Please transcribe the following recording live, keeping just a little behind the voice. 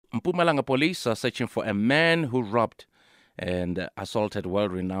Mpumalanga police are searching for a man who robbed and assaulted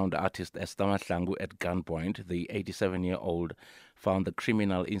world-renowned artist Esther Mahlangu at gunpoint. The 87-year-old found the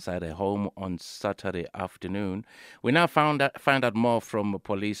criminal inside a home on Saturday afternoon. We now find out more from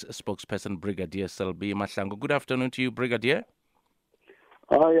police spokesperson Brigadier Selby Mahlangu. Good afternoon to you, Brigadier.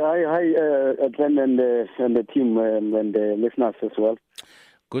 Hi, Glenn and the team and the listeners as well.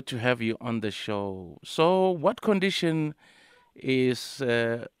 Good to have you on the show. So, what condition is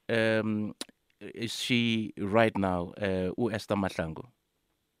she right now, Esther Mahlangu?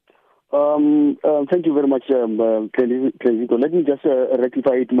 Thank you very much, Clezito. Let me just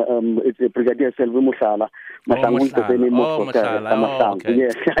rectify it. It's Brigadier Selby Mahlangu is the name of Mahlangu. Okay.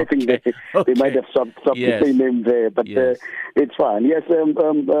 Yes, I think they might have swapped the same name there, but it's fine. Yes,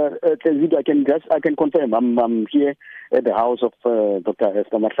 Clezito, I can confirm. I'm here at the house of Dr.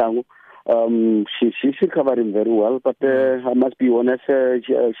 Esther Mahlangu. She's recovering very well, but I must be honest.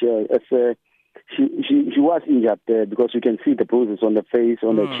 She was injured because you can see the bruises on the face,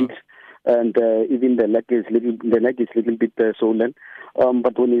 on the cheeks, and even the leg is little bit swollen.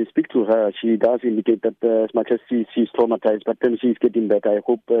 But when you speak to her, she does indicate that as much as she's traumatized, but then she's getting better. I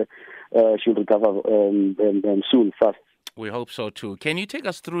hope she'll recover soon, fast. We hope so too. Can you take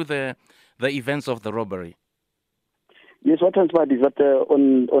us through the events of the robbery? Yes, what transpired is that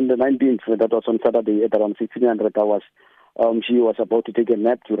on the 19th, that was on Saturday at around 1600 hours, she was about to take a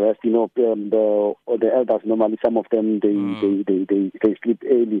nap to rest. You know, the elders normally, some of them they sleep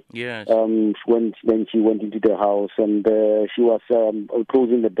early. Yes. When she went into the house and she was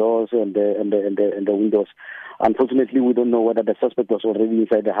closing the doors and the windows. Unfortunately, we don't know whether the suspect was already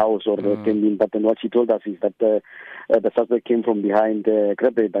inside the house or came in. But then what she told us is that the suspect came from behind,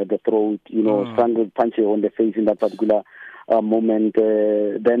 grabbed her by the throat, strangled, punched her on the face in that particular moment.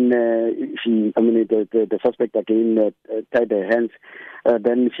 Then the suspect again tied her hands.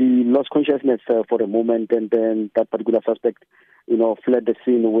 Then she lost consciousness for a moment, and then that particular suspect, fled the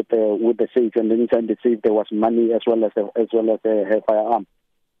scene with the safe. And then inside the safe there was money as well as her firearm.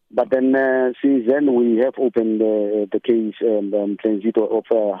 But then since then we have opened the case of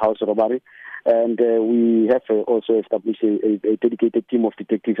house robbery. And we have also established a dedicated team of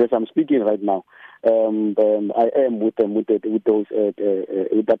detectives. As I'm speaking right now, I am with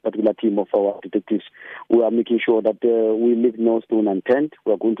that particular team of our detectives. We are making sure that we leave no stone unturned.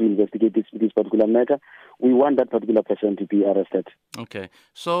 We are going to investigate this particular matter. We want that particular person to be arrested. Okay.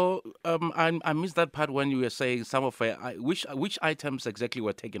 So I missed that part when you were saying some of which items exactly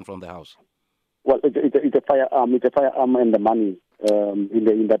were taken from the house. Well, it's a firearm. It's a firearm and the money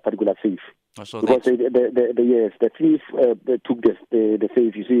in that particular safe. So because the thief took the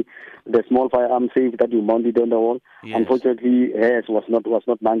safe. You see, the small firearm safe that you mounted on the wall. Yes. Unfortunately, hers was not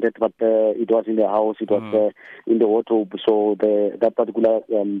mounted, but it was in the house. It was in the wardrobe. So that particular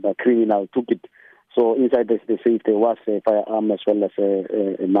criminal took it. So inside the safe there was a firearm as well as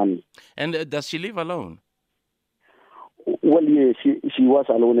money. And does she live alone? Well, yeah, she was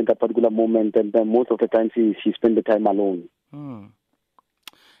alone at that particular moment, and most of the time she spent the time alone.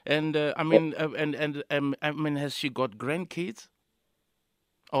 And has she got grandkids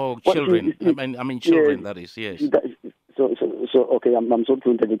or children? Children. Yes, that is, yes. So okay, I'm sorry to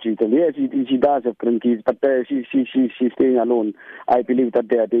interrupt you. Yes, she does have grandkids, but she's staying alone. I believe that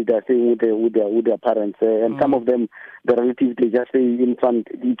they are staying with their parents, and some of them, the relatives, they just stay in front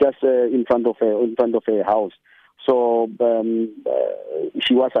of her house. So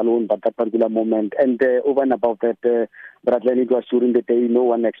she was alone at that particular moment. And over and above that, Bradley, it was during the day. No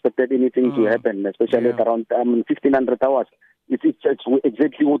one expected anything to happen, especially at around 1500 hours. It's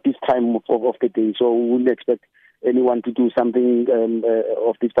exactly what this time of the day. So we wouldn't expect anyone to do something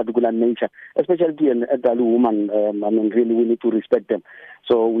of this particular nature, especially an elderly woman. Really, we need to respect them.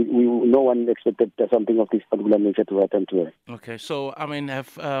 So no one expected something of this particular nature to happen to her. Okay, so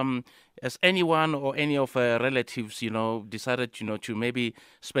has anyone or any of her relatives, decided, to maybe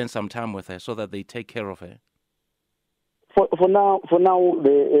spend some time with her so that they take care of her? For now,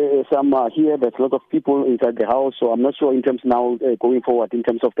 some are here. There's a lot of people inside the house, so I'm not sure in terms now going forward in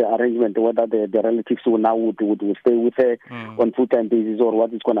terms of the arrangement whether the relatives would stay with her on full-time basis or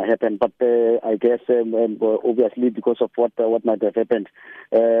what is going to happen. But I guess obviously because of what might have happened,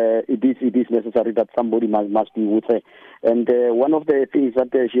 it is necessary that somebody must be with her. And one of the things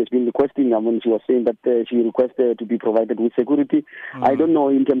that she has been requesting, she was saying that she requested to be provided with security. I don't know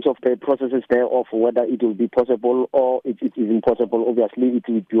in terms of the processes there of whether it will be possible or it is impossible. Obviously, it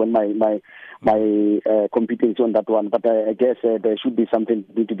will be on my competence on that one. But I guess there should be something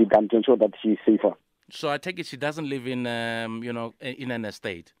need to be done to ensure that she is safer. So I take it she doesn't live in, in an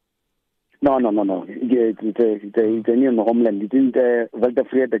estate. No. it's near the homeland. It's in the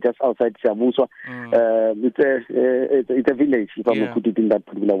Veltafried, just outside Shabuswa. It's a village, if I may put it in that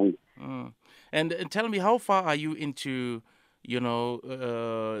particular way. And tell me, how far are you into,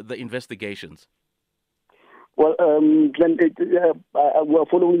 the investigations? Well, Glenn, we are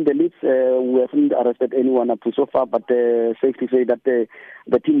following the leads. We haven't arrested anyone up to so far, but safe to say that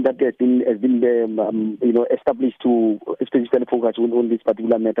the team that has been established to specifically focus on this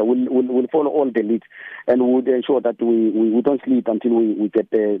particular matter will follow all the leads and would ensure that we don't sleep until we get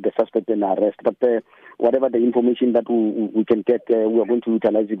the suspect and arrest. But whatever the information that we can get, we are going to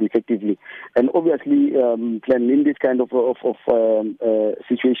utilize it effectively. And obviously, Glenn, in this kind of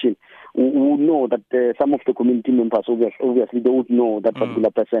situation, we know that some of the community members, obviously, they would know that particular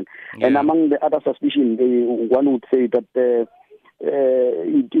person. Yeah. And among the other suspicion, one would say that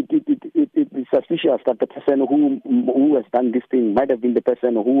it is suspicious that the person who has done this thing might have been the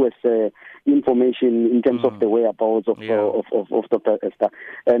person who has information in terms of the whereabouts of Dr. Esther,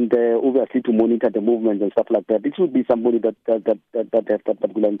 and obviously to monitor the movement and stuff like that. It would be somebody that has that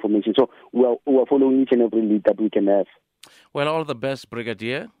particular information. So we are following each and every lead that we can have. Well, all the best,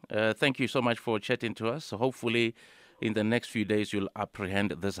 Brigadier. Thank you so much for chatting to us. So hopefully, in the next few days, you'll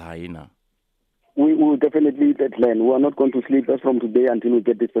apprehend this hyena. We will definitely, Glenn. We are not going to sleep from today until we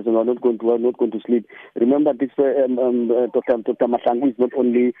get this person. We are not going to sleep. Remember, this Dr. Mahlangu is not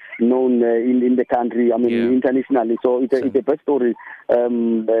only known in the country, internationally. So it's a best story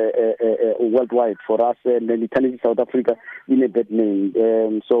worldwide for us, and then eternity South Africa in a bad name.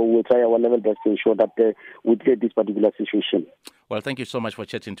 So we'll try our level best to ensure that we get this particular situation. Well, thank you so much for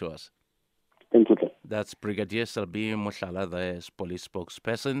chatting to us. Thank you, Glenn. That's Brigadier Selby Mahlangu, the police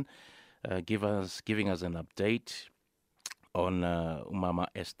spokesperson. Giving us an update on Umama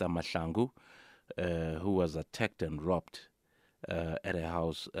Esther Mahlangu, who was attacked and robbed at a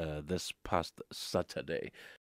house this past Saturday.